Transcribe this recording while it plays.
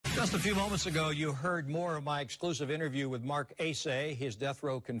Just a few moments ago, you heard more of my exclusive interview with Mark Asay, his death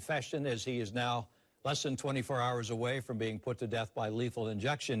row confession, as he is now less than 24 hours away from being put to death by lethal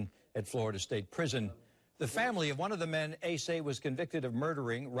injection at Florida State Prison. The family of one of the men Asay was convicted of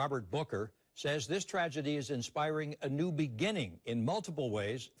murdering, Robert Booker, says this tragedy is inspiring a new beginning in multiple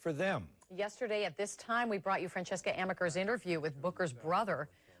ways for them. Yesterday at this time, we brought you Francesca Amaker's interview with Booker's brother.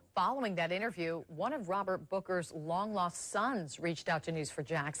 Following that interview, one of Robert Booker's long-lost sons reached out to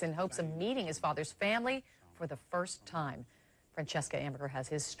News4Jax in hopes of meeting his father's family for the first time. Francesca Amaker has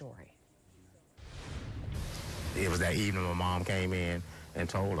his story. It was that evening my mom came in and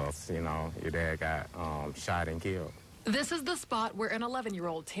told us, you know, your dad got shot and killed. This is the spot where an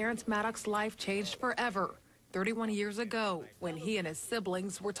 11-year-old Terrence Maddox's life changed forever. 31 years ago, when he and his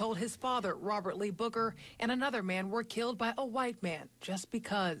siblings were told his father, Robert Lee Booker, and another man were killed by a white man just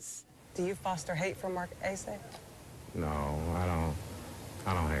because. Do you foster hate for Mark Asay? No,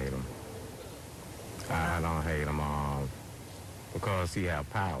 I don't hate him. I don't hate him because he have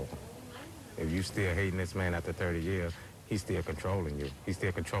power. If you still hating this man after 30 years, he's still controlling you. He's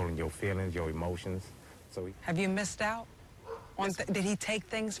still controlling your feelings, your emotions. So have you missed out? Did he take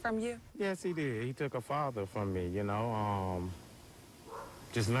things from you? Yes, he did. He took a father from me, you know.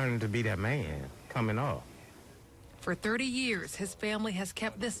 Just learning to be that man coming up. For 30 years, his family has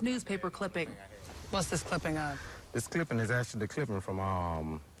kept this newspaper clipping. What's this clipping of? This clipping is actually the clipping from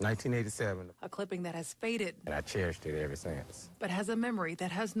 1987. A clipping that has faded. And I cherished it ever since. But has a memory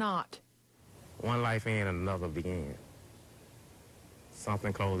that has not. One life in and another begins.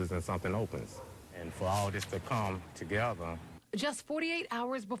 Something closes and something opens. And for all this to come together. Just 48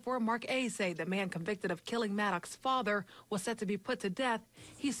 hours before Mark Asay, the man convicted of killing Maddox's father, was set to be put to death,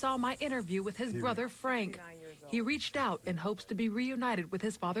 he saw my interview with his brother, Frank. He reached out in hopes to be reunited with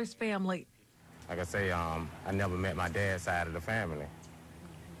his father's family. Like I say, I never met my dad's side of the family.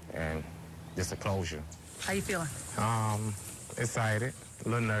 And just a closure. How you feeling? Excited, a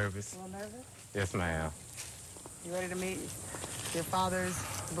little nervous. A little nervous? Yes, ma'am. You ready to meet your father's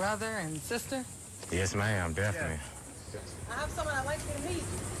brother and sister? Yes, ma'am, definitely. Yeah. I have someone I'd like you to meet.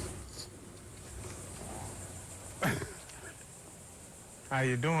 How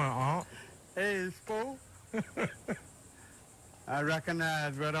you doing, Aunt? Hey, it's Paul. I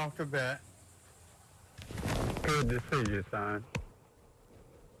recognize right off the bat. Good to see you, son.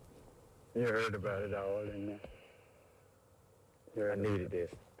 You heard about it all, didn't you? I needed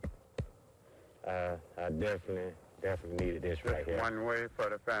this. I definitely needed this right here. One way for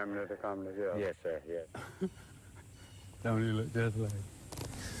the family to come together. Yes, sir, yes. Don't you look just like?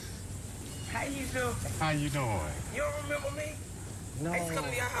 How you doing? How you doing? You don't remember me? No. I used to come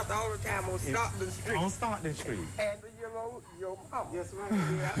to your house all the time on Stockton Street. On Stockton Street. And your mom. Yes,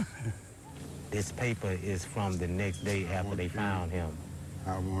 ma'am. Yeah. This paper is from the next day after they found him.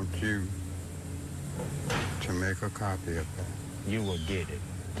 I want you to make a copy of that. You will get it.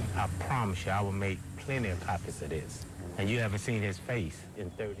 I promise you, I will make plenty of copies of this. And you haven't seen his face in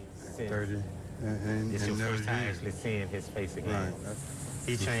 30 since. 30. It's your first time actually seeing his face again. Right.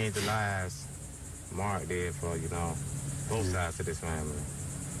 He changed the lives Mark did for, you know, both sides of this family.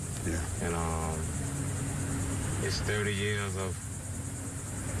 Yeah. And it's 30 years of...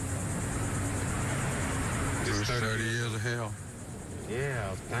 Just 30 years of hell. Yeah, I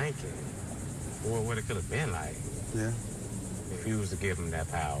was thinking. What it could have been like. Yeah. If he was to give him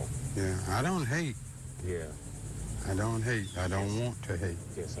that power. Yeah. I don't hate. Yeah. I don't hate. I don't want to hate.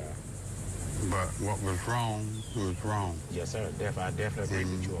 Yes, sir. But what was wrong was wrong. Yes, sir. I definitely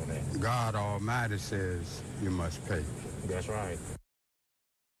agree with you on that. God Almighty says you must pay. That's right.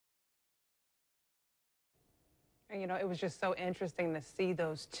 You know, it was just so interesting to see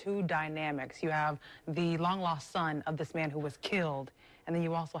those two dynamics. You have the long-lost son of this man who was killed, and then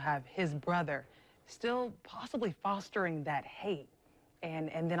you also have his brother still possibly fostering that hate. And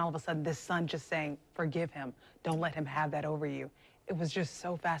then all of a sudden, this son just saying, forgive him. Don't let him have that over you. It was just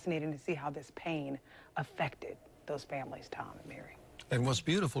so fascinating to see how this pain affected those families, Tom and Mary. And what's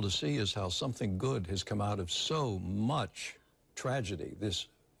beautiful to see is how something good has come out of so much tragedy. This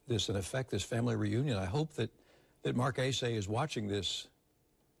in effect, this family reunion. I hope that Mark Asay is watching this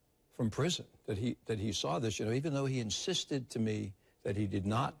from prison, that he saw this, you know, even though he insisted to me that he did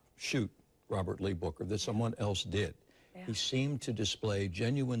not shoot Robert Lee Booker, that someone else did. Yeah. He seemed to display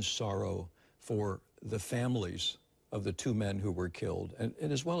genuine sorrow for the families of the two men who were killed, and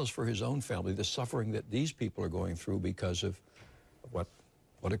as well as for his own family, the suffering that these people are going through because of what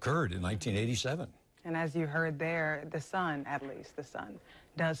occurred in 1987. And as you heard there, the son, at least the son,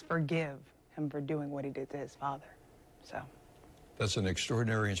 does forgive him for doing what he did to his father. So that's an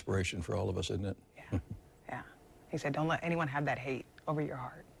extraordinary inspiration for all of us, isn't it? Yeah. Yeah. He said, don't let anyone have that hate over your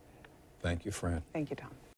heart. Thank you, Fran. Thank you, Tom.